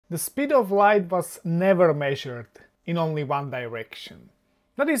The speed of light was never measured in only one direction.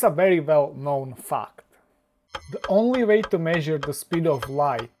 That is a very well-known fact. The only way to measure the speed of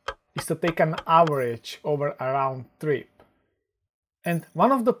light is to take an average over a round trip. And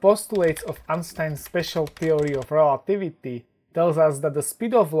one of the postulates of Einstein's special theory of relativity tells us that the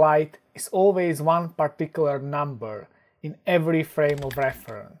speed of light is always one particular number in every frame of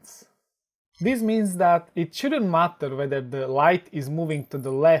reference. This means that it shouldn't matter whether the light is moving to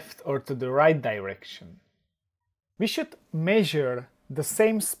the left or to the right direction. We should measure the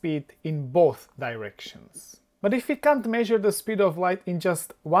same speed in both directions. But if we can't measure the speed of light in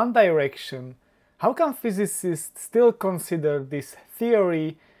just one direction, how can physicists still consider this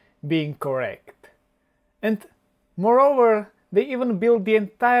theory being correct? And moreover, they even build the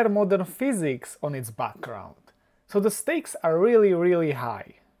entire modern physics on its background. So the stakes are really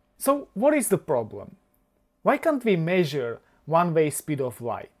high. So what is the problem? Why can't we measure one-way speed of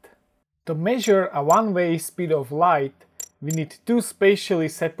light? To measure a one-way speed of light, we need two spatially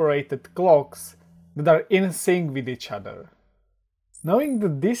separated clocks that are in sync with each other. Knowing the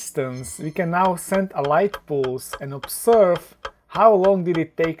distance, we can now send a light pulse and observe how long did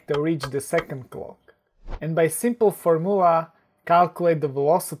it take to reach the second clock, and by simple formula calculate the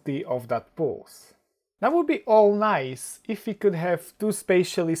velocity of that pulse. That would be all nice if we could have two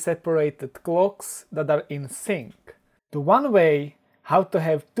spatially separated clocks that are in sync. The one way how to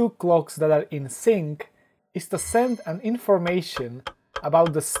have two clocks that are in sync is to send an information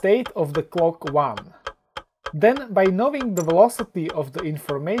about the state of the clock 1. Then, by knowing the velocity of the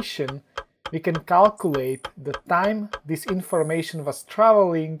information, we can calculate the time this information was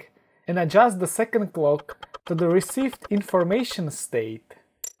traveling and adjust the second clock to the received information state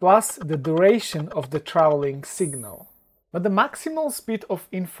plus the duration of the traveling signal. But the maximal speed of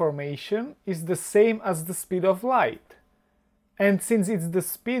information is the same as the speed of light. And since it's the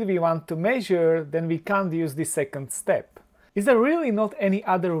speed we want to measure, then we can't use the second step. Is there really not any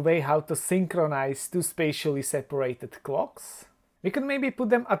other way how to synchronize two spatially separated clocks? We could maybe put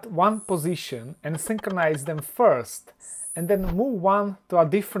them at one position and synchronize them first, and then move one to a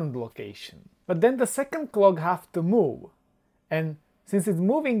different location. But then the second clock have to move, and since it's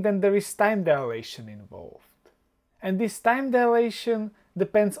moving, then there is time dilation involved. And this time dilation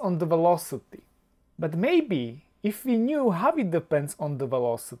depends on the velocity. But maybe, if we knew how it depends on the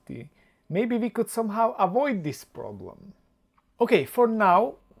velocity, maybe we could somehow avoid this problem. Okay, for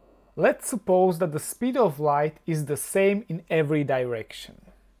now, let's suppose that the speed of light is the same in every direction.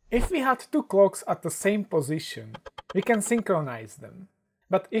 If we had two clocks at the same position, we can synchronize them.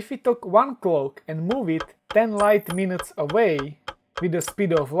 But if we took one clock and move it 10 light minutes away with the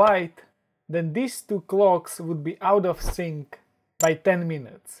speed of light, then these two clocks would be out of sync by 10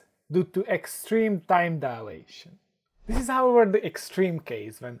 minutes due to extreme time dilation. This is, however, the extreme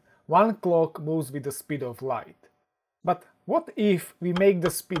case when one clock moves with the speed of light. But what if we make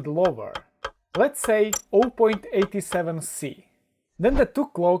the speed lower? Let's say 0.87 c. Then the two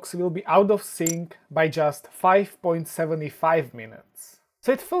clocks will be out of sync by just 5.75 minutes.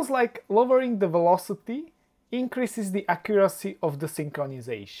 So it feels like lowering the velocity increases the accuracy of the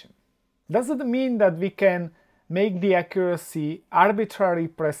synchronization. Does it mean that we can make the accuracy arbitrarily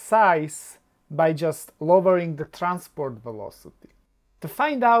precise by just lowering the transport velocity? To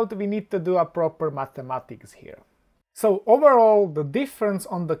find out, we need to do a proper mathematics here. So overall, the difference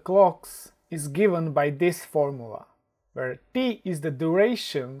on the clocks is given by this formula, where t is the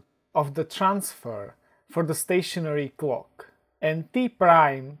duration of the transfer for the stationary clock, and t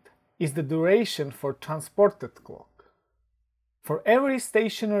primed is the duration for transported clock. For every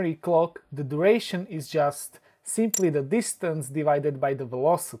stationary clock, the duration is just simply the distance divided by the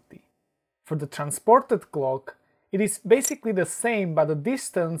velocity. For the transported clock, it is basically the same, but the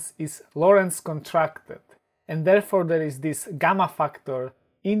distance is Lorentz contracted, and therefore there is this gamma factor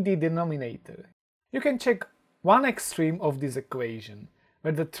in the denominator. You can check one extreme of this equation,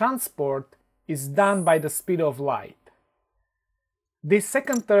 where the transport is done by the speed of light. This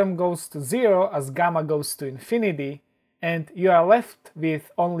second term goes to 0 as gamma goes to infinity, and you are left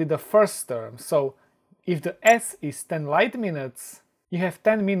with only the first term. So if the s is 10 light minutes, you have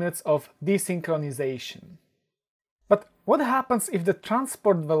 10 minutes of desynchronization. But what happens if the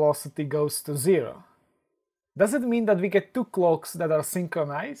transport velocity goes to 0? Does it mean that we get two clocks that are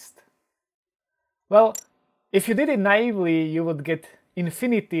synchronized? Well, if you did it naively, you would get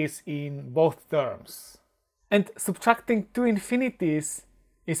infinities in both terms. And subtracting two infinities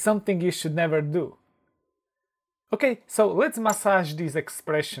is something you should never do. Okay, so let's massage this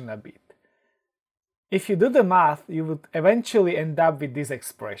expression a bit. If you do the math, you would eventually end up with this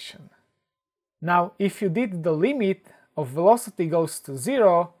expression. Now, if you did the limit of velocity goes to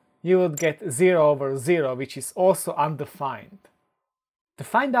 0, you would get 0 over 0, which is also undefined. To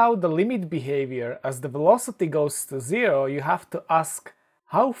find out the limit behavior as the velocity goes to 0, you have to ask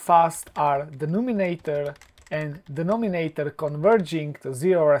how fast are the numerator and denominator converging to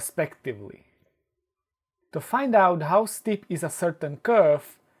 0 respectively. To find out how steep is a certain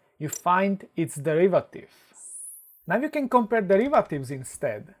curve, you find its derivative. Now you can compare derivatives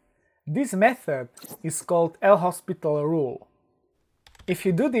instead. This method is called L'Hospital rule. If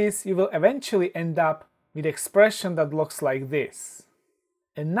you do this, you will eventually end up with an expression that looks like this.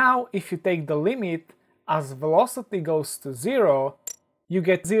 And now if you take the limit as velocity goes to 0, you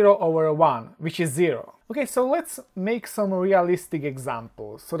get 0 over 1, which is 0. Okay, so let's make some realistic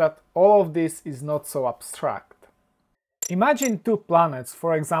examples so that all of this is not so abstract. Imagine two planets,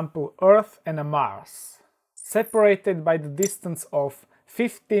 for example Earth and Mars, separated by the distance of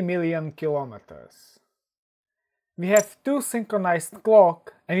 50 million kilometers. We have two synchronized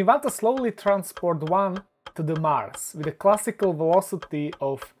clocks and we want to slowly transport one to the Mars with a classical velocity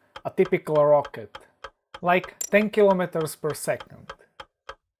of a typical rocket, like 10 kilometers per second.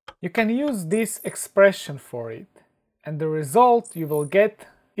 You can use this expression for it, and the result you will get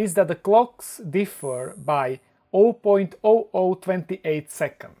is that the clocks differ by 0.0028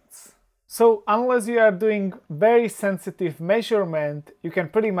 seconds. So unless you are doing very sensitive measurement, you can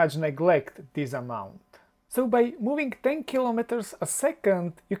pretty much neglect this amount. So by moving 10 kilometers a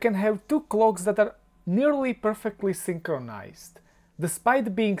second, you can have two clocks that are nearly perfectly synchronized,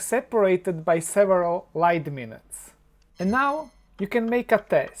 despite being separated by several light minutes. And now you can make a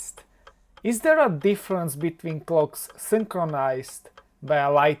test. Is there a difference between clocks synchronized by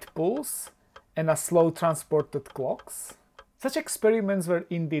a light pulse and a slow transported clocks? Such experiments were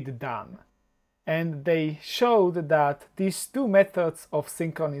indeed done, and they showed that these two methods of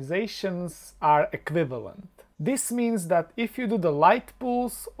synchronizations are equivalent. This means that if you do the light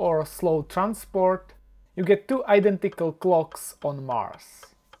pulse or slow transport, you get two identical clocks on Mars.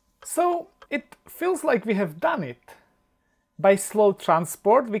 So it feels like we have done it. By slow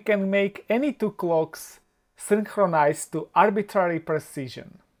transport, we can make any two clocks synchronized to arbitrary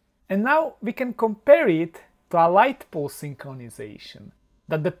precision. And now we can compare it to a light pulse synchronization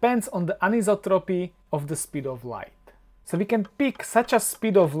that depends on the anisotropy of the speed of light. So we can pick such a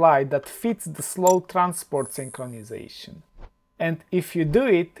speed of light that fits the slow transport synchronization. And if you do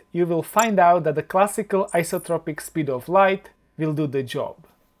it, you will find out that the classical isotropic speed of light will do the job.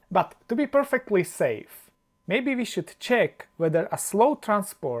 But to be perfectly safe, maybe we should check whether a slow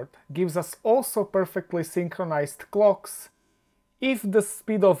transport gives us also perfectly synchronized clocks if the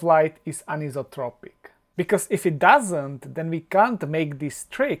speed of light is anisotropic. Because if it doesn't, then we can't make this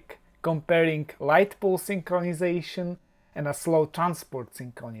trick comparing light pulse synchronization and a slow transport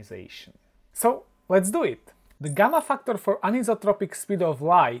synchronization. So let's do it. The gamma factor for anisotropic speed of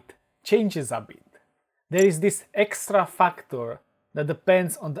light changes a bit. There is this extra factor that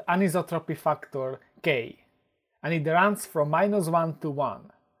depends on the anisotropy factor k, and it runs from -1 to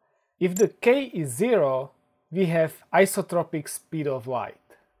 1. If the k is 0, we have isotropic speed of light.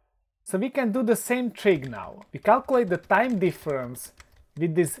 So we can do the same trick now. We calculate the time difference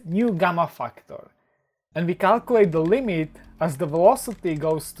with this new gamma factor, and we calculate the limit as the velocity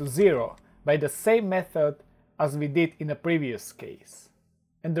goes to 0 by the same method as we did in the previous case.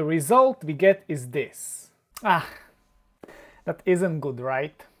 And the result we get is this. That isn't good,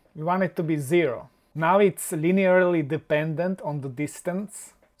 right? We want it to be 0. Now it's linearly dependent on the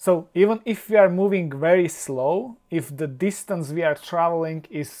distance. So even if we are moving very slow, if the distance we are traveling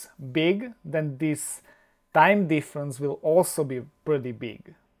is big, then this time difference will also be pretty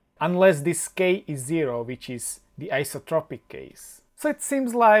big. Unless this k is 0, which is the isotropic case. So it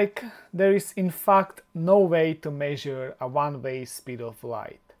seems like there is in fact no way to measure a one-way speed of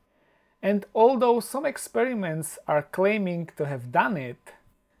light. And although some experiments are claiming to have done it,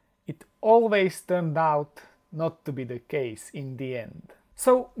 it always turned out not to be the case in the end.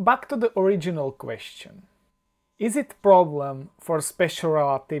 So back to the original question. Is it a problem for special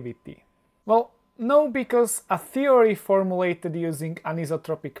relativity? Well, no, because a theory formulated using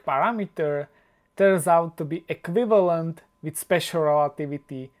anisotropic parameter turns out to be equivalent with special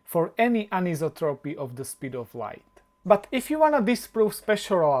relativity for any anisotropy of the speed of light. But if you want to disprove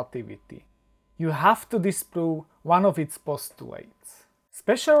special relativity, you have to disprove one of its postulates.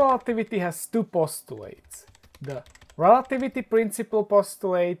 Special relativity has two postulates, the relativity principle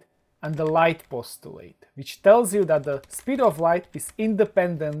postulate and the light postulate, which tells you that the speed of light is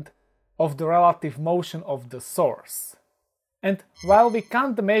independent of the relative motion of the source. And while we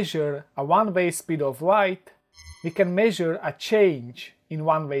can't measure a one-way speed of light, we can measure a change in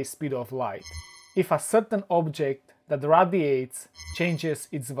one-way speed of light if a certain object that radiates changes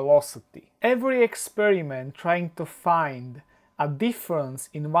its velocity. Every experiment trying to find a difference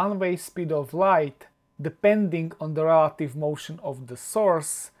in one-way speed of light depending on the relative motion of the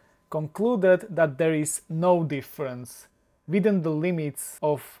source concluded that there is no difference within the limits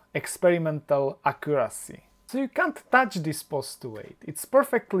of experimental accuracy. So you can't touch this postulate, it's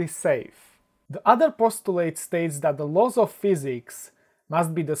perfectly safe. The other postulate states that the laws of physics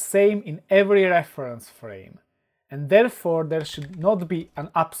must be the same in every reference frame, and therefore there should not be an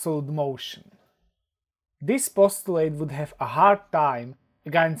absolute motion. This postulate would have a hard time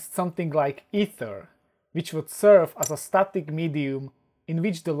against something like ether, which would serve as a static medium in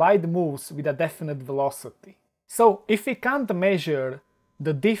which the light moves with a definite velocity. So, if we can't measure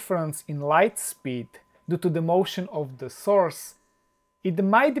the difference in light speed due to the motion of the source, it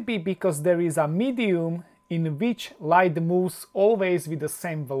might be because there is a medium in which light moves always with the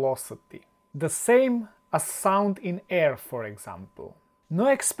same velocity. The same as sound in air, for example. No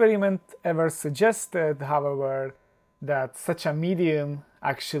experiment ever suggested, however, that such a medium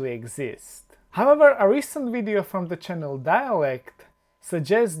actually exists. However, a recent video from the channel Dialect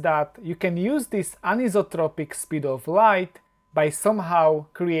suggests that you can use this anisotropic speed of light by somehow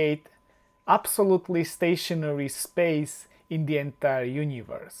create absolutely stationary space in the entire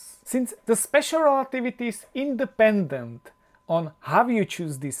universe. Since the special relativity is independent on how you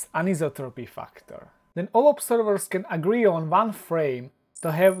choose this anisotropy factor, then all observers can agree on one frame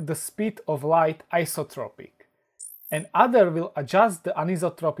to have the speed of light isotropic, and other will adjust the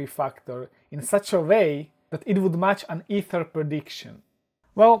anisotropy factor in such a way that it would match an ether prediction.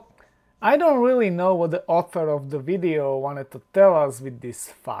 Well, I don't really know what the author of the video wanted to tell us with this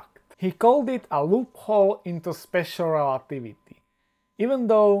fact. He called it a loophole into special relativity, even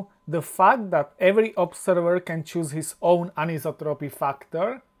though the fact that every observer can choose his own anisotropy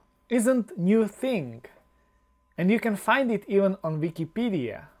factor isn't a new thing, and you can find it even on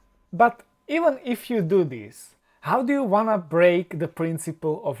Wikipedia. But even if you do this, how do you wanna break the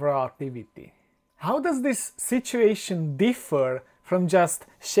principle of relativity? How does this situation differ from just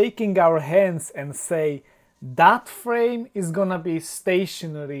shaking our hands and say that frame is gonna be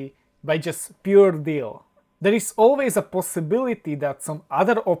stationary by just pure deal? There is always a possibility that some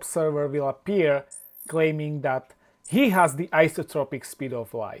other observer will appear claiming that he has the isotropic speed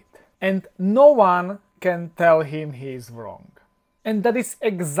of light, and no one can tell him he is wrong. And that is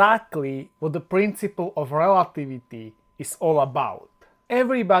exactly what the principle of relativity is all about.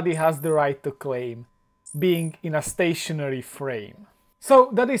 Everybody has the right to claim being in a stationary frame.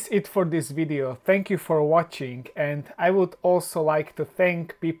 So that is it for this video. Thank you for watching, and I would also like to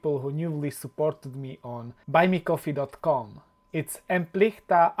thank people who newly supported me on buymecoffee.com. It's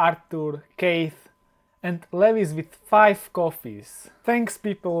Emplichta, Arthur, Keith, and Lewis with 5 coffees. Thanks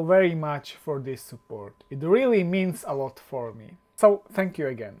people very much for this support. It really means a lot for me. So thank you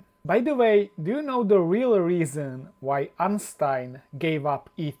again. By the way, do you know the real reason why Einstein gave up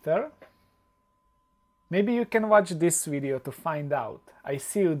ether? Maybe you can watch this video to find out. I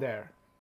see you there.